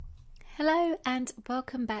Hello and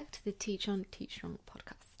welcome back to the Teach On Teach Strong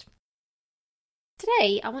podcast.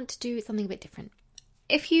 Today I want to do something a bit different.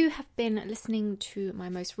 If you have been listening to my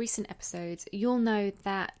most recent episodes, you'll know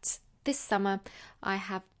that this summer I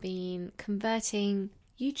have been converting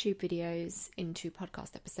YouTube videos into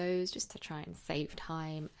podcast episodes just to try and save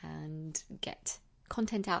time and get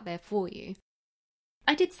content out there for you.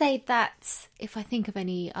 I did say that if I think of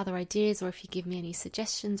any other ideas or if you give me any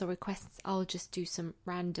suggestions or requests, I'll just do some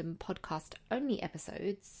random podcast only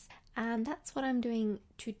episodes. And that's what I'm doing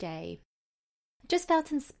today. I just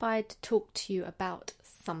felt inspired to talk to you about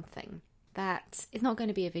something that is not going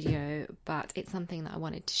to be a video, but it's something that I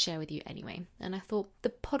wanted to share with you anyway. And I thought the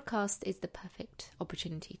podcast is the perfect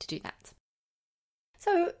opportunity to do that.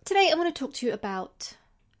 So today I want to talk to you about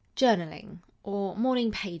journaling or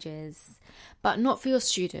morning pages, but not for your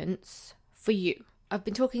students, for you. I've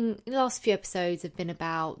been talking, the last few episodes have been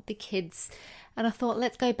about the kids, and I thought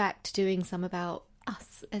let's go back to doing some about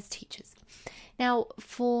us as teachers. Now,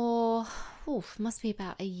 for, must be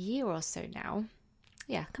about a year or so now,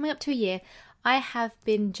 coming up to a year, I have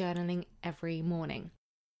been journaling every morning.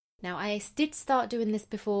 Now, I did start doing this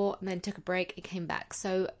before and then took a break and came back,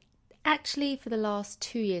 so actually, for the last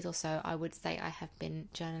 2 years or so, I would say I have been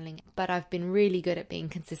journaling, but I've been really good at being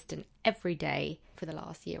consistent every day for the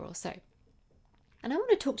last year or so. And I want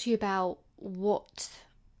to talk to you about what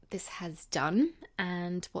this has done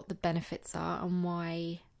and what the benefits are and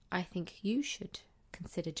why I think you should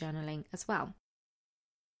consider journaling as well.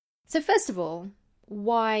 So first of all,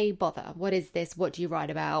 why bother? What is this? What do you write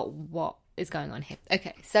about? What is going on here?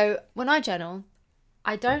 Okay, so when I journal,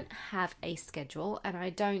 I don't have a schedule and I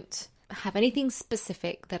don't have anything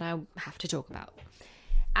specific that I have to talk about.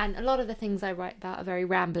 And a lot of the things I write about are very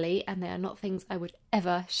rambly and they are not things I would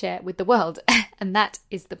ever share with the world. And that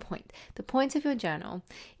is the point. The point of your journal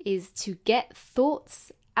is to get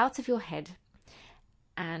thoughts out of your head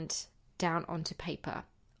and down onto paper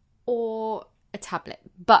or a tablet.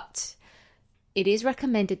 But it is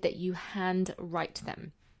recommended that you hand write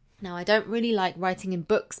them. Now, I don't really like writing in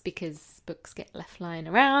books because books get left lying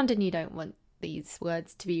around and you don't want these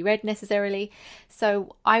words to be read necessarily.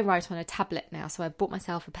 So I write on a tablet now. So I bought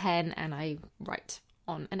myself a pen and I write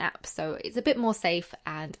on an app. So it's a bit more safe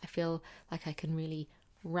and I feel like I can really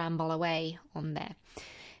ramble away on there.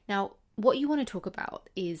 Now, what you want to talk about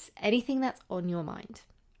is anything that's on your mind.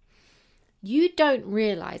 You don't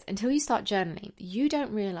realize, until you start journaling, you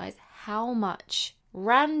don't realize how much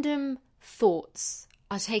random thoughts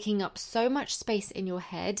are taking up so much space in your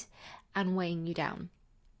head and weighing you down.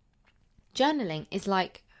 Journaling is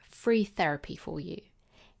like free therapy for you.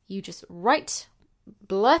 You just write,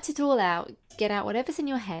 blurt it all out, get out whatever's in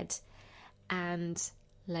your head and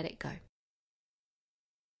let it go.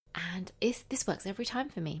 And this works every time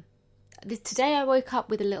for me. Today I woke up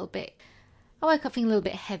feeling a little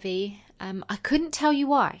bit heavy. I couldn't tell you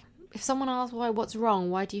why. If someone asked what's wrong,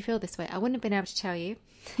 why do you feel this way? I wouldn't have been able to tell you.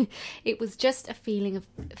 It was just a feeling of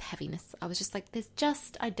heaviness. I was just like,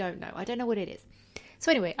 I don't know what it is. So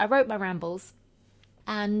anyway, I wrote my rambles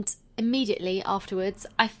and immediately afterwards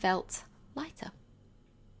I felt lighter.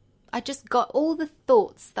 I just got all the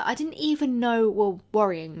thoughts that I didn't even know were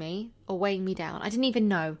worrying me or weighing me down. I didn't even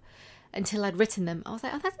know until I'd written them. I was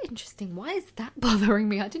like, oh, that's interesting. Why is that bothering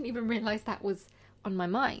me? I didn't even realize that was on my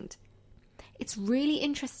mind. It's really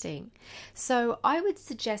interesting. So I would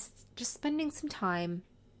suggest just spending some time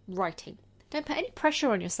writing. Don't put any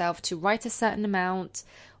pressure on yourself to write a certain amount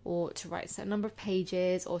or to write a certain number of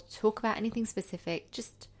pages or talk about anything specific.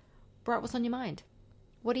 Just write what's on your mind.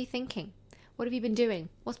 What are you thinking? What have you been doing?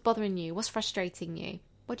 What's bothering you? What's frustrating you?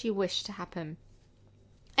 What do you wish to happen?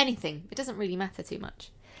 Anything. It doesn't really matter too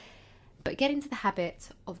much. But get into the habit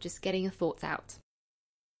of just getting your thoughts out.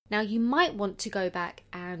 Now, you might want to go back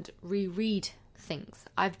and reread things.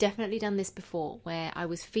 I've definitely done this before where I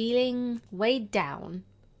was feeling weighed down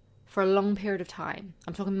for a long period of time.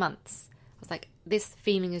 I'm talking months. I was like, this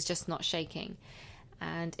feeling is just not shaking.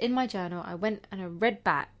 And in my journal, I went and I read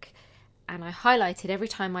back and I highlighted every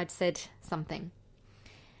time I'd said something.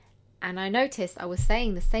 And I noticed I was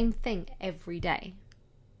saying the same thing every day.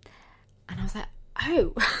 And I was like,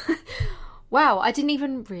 oh, wow, I didn't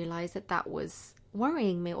even realize that was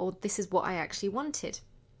worrying me or this is what I actually wanted.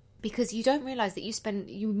 Because you don't realize that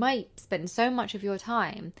you might spend so much of your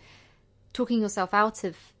time talking yourself out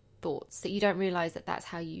of thoughts that you don't realize that that's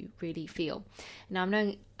how you really feel. Now,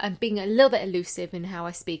 I'm being a little bit elusive in how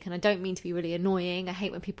I speak, and I don't mean to be really annoying. I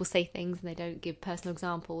hate when people say things and they don't give personal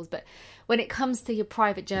examples, but when it comes to your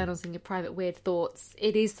private journals and your private weird thoughts,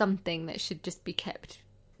 it is something that should just be kept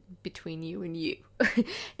between you and you.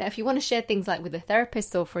 Now, if you want to share things like with a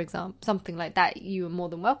therapist or, for example, something like that, you are more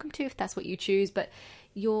than welcome to if that's what you choose. But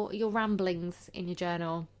your ramblings in your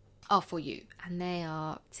journal are for you, and they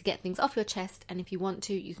are to get things off your chest. And if you want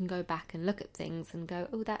to, you can go back and look at things and go,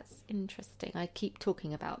 oh, that's interesting. I keep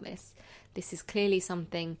talking about this. This is clearly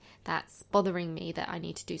something that's bothering me that I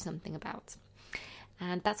need to do something about.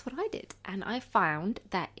 And that's what I did. And I found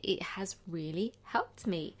that it has really helped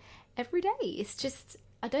me every day. It's just,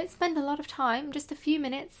 I don't spend a lot of time, just a few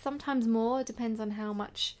minutes, sometimes more, it depends on how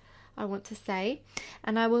much I want to say.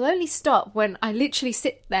 And I will only stop when I literally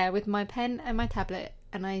sit there with my pen and my tablet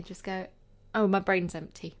and I just go, oh, my brain's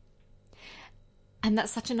empty. And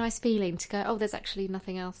that's such a nice feeling to go, oh, there's actually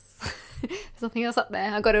nothing else. There's nothing else up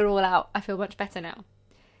there. I got it all out. I feel much better now.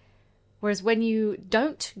 Whereas when you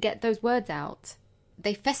don't get those words out,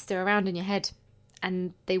 they fester around in your head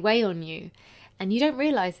and they weigh on you and you don't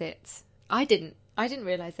realise it. I didn't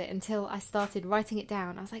realise it until I started writing it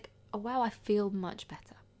down. I was like, oh wow, I feel much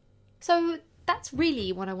better. So that's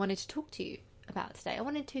really what I wanted to talk to you about today. I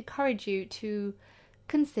wanted to encourage you to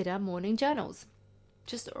consider morning journals.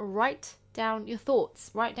 Just write down your thoughts,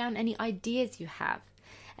 write down any ideas you have.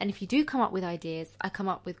 And if you do come up with ideas, I come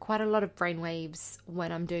up with quite a lot of brainwaves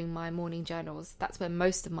when I'm doing my morning journals. That's where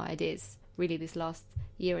most of my ideas, really this last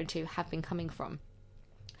year or two, have been coming from.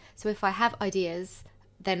 So if I have ideas,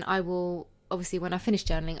 then I will, obviously when I finish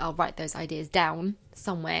journaling, I'll write those ideas down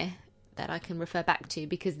somewhere that I can refer back to,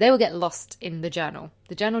 because they will get lost in the journal.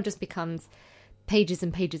 The journal just becomes pages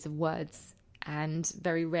and pages of words, and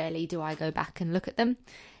very rarely do I go back and look at them.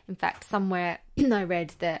 In fact, somewhere I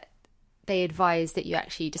read that they advise that you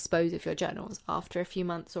actually dispose of your journals after a few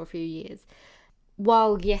months or a few years.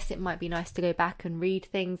 While, yes, it might be nice to go back and read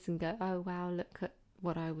things and go, oh, wow, look at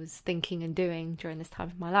what I was thinking and doing during this time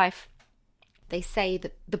of my life. They say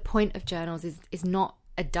that the point of journals is not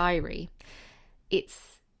a diary.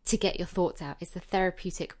 It's to get your thoughts out. It's a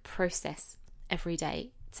therapeutic process every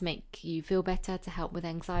day to make you feel better, to help with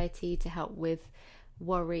anxiety, to help with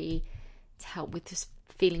worry, to help with just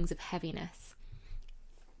feelings of heaviness.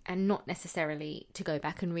 And not necessarily to go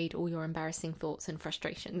back and read all your embarrassing thoughts and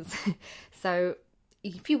frustrations. So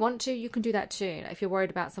if you want to, you can do that too. If you're worried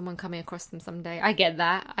about someone coming across them someday, I get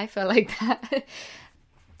that. I feel like that.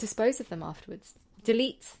 Dispose of them afterwards.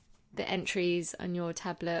 Delete the entries on your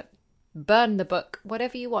tablet. Burn the book.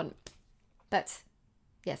 Whatever you want. But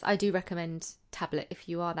yes, I do recommend tablet if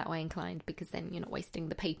you are that way inclined, because then you're not wasting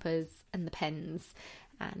the papers and the pens.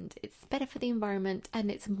 And it's better for the environment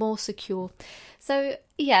and it's more secure. So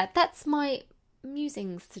yeah, that's my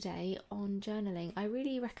musings today on journaling. I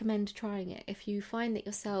really recommend trying it. If you find that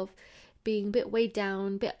yourself being a bit weighed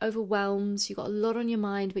down, a bit overwhelmed, you've got a lot on your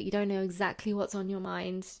mind, but you don't know exactly what's on your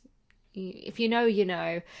mind. If you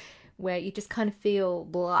know, where you just kind of feel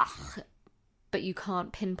blah, but you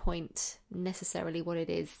can't pinpoint necessarily what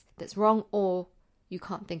it is that's wrong, or you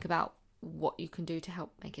can't think about what you can do to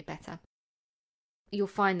help make it better. You'll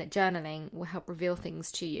find that journaling will help reveal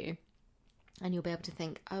things to you, and you'll be able to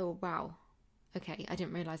think, oh wow, okay, I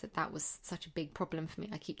didn't realise that was such a big problem for me.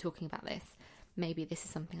 I keep talking about this. Maybe this is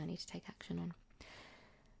something I need to take action on.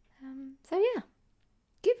 So yeah,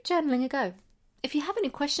 give journaling a go. If you have any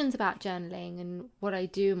questions about journaling and what I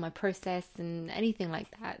do, my process and anything like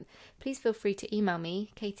that, please feel free to email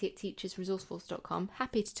me, katie@teachersresourceforce.com.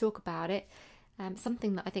 Happy to talk about it.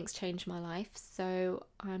 Something that I think's changed my life, so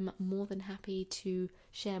I'm more than happy to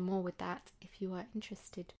share more with that if you are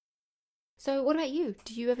interested. So what about you?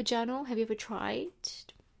 Do you ever journal? Have you ever tried?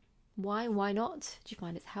 Why not? Do you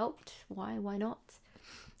find it's helped? Why not?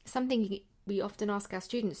 Something we often ask our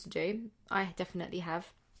students to do. I definitely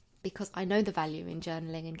have, because I know the value in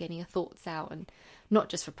journaling and getting your thoughts out, and not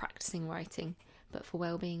just for practicing writing, but for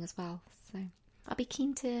well-being as well. So I'll be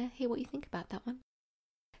keen to hear what you think about that one.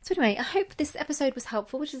 So anyway, I hope this episode was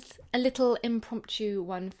helpful, which is a little impromptu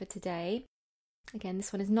one for today. Again,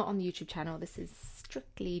 this one is not on the YouTube channel. This is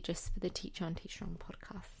strictly just for the Teach On, Teach Strong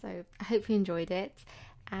podcast. So I hope you enjoyed it,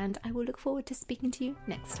 and I will look forward to speaking to you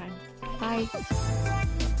next time. Bye.